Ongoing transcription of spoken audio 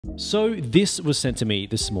So this was sent to me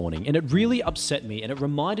this morning, and it really upset me, and it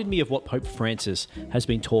reminded me of what Pope Francis has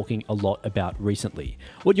been talking a lot about recently.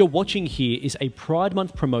 What you're watching here is a Pride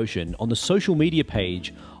Month promotion on the social media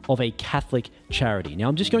page of a Catholic charity. Now,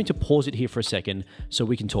 I'm just going to pause it here for a second so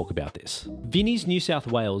we can talk about this. Vinnie's New South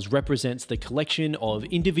Wales represents the collection of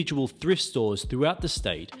individual thrift stores throughout the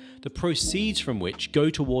state, the proceeds from which go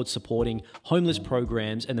towards supporting homeless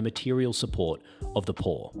programs and the material support of the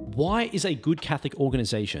poor. Why is a good Catholic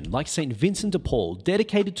organisation like St. Vincent de Paul,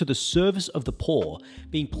 dedicated to the service of the poor,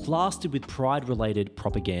 being plastered with pride-related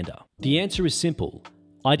propaganda? The answer is simple: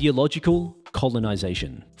 ideological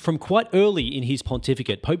colonisation. From quite early in his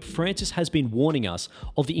pontificate, Pope Francis has been warning us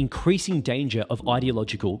of the increasing danger of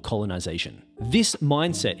ideological colonisation. This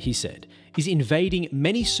mindset, he said, is invading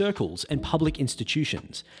many circles and public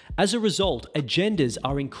institutions. As a result, agendas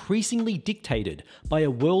are increasingly dictated by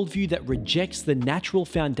a worldview that rejects the natural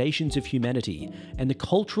foundations of humanity and the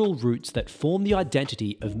cultural roots that form the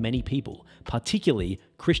identity of many people, particularly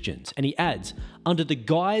Christians. And he adds, under the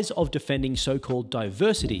guise of defending so-called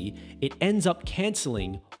diversity, it ends up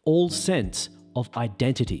cancelling all sense of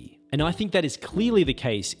identity. And I think that is clearly the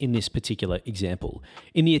case in this particular example.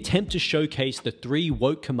 In the attempt to showcase the 3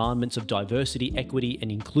 woke commandments of diversity, equity, and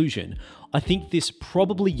inclusion, I think this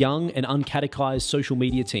probably young and uncatechized social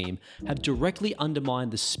media team have directly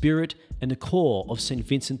undermined the spirit and the core of St.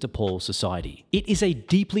 Vincent de Paul Society. It is a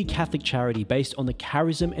deeply Catholic charity based on the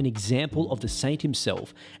charism and example of the saint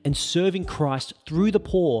himself and serving Christ through the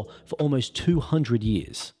poor for almost 200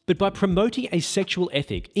 years. But by promoting a sexual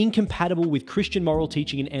ethic incompatible with Christian moral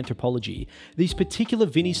teaching and anthropology, these particular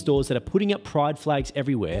Vinnie stores that are putting up pride flags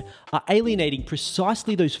everywhere are alienating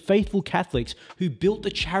precisely those faithful Catholics who built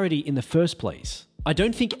the charity in the first place. I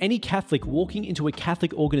don't think any Catholic walking into a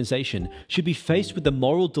Catholic organisation should be faced with the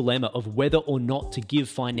moral dilemma of whether or not to give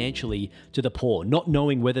financially to the poor, not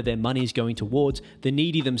knowing whether their money is going towards the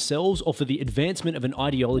needy themselves or for the advancement of an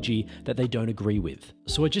ideology that they don't agree with.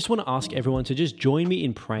 So I just want to ask everyone to just join me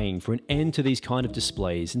in praying for an end to these kind of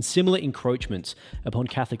displays and similar encroachments upon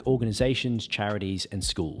Catholic organisations, charities and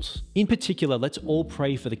schools. In particular, let's all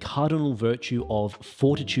pray for the cardinal virtue of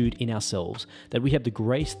fortitude in ourselves, that we have the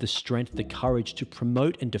grace, the strength, the courage to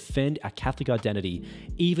promote and defend our Catholic identity,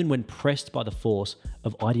 even when pressed by the force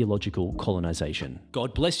of ideological colonisation.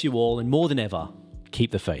 God bless you all, and more than ever,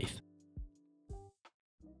 keep the faith.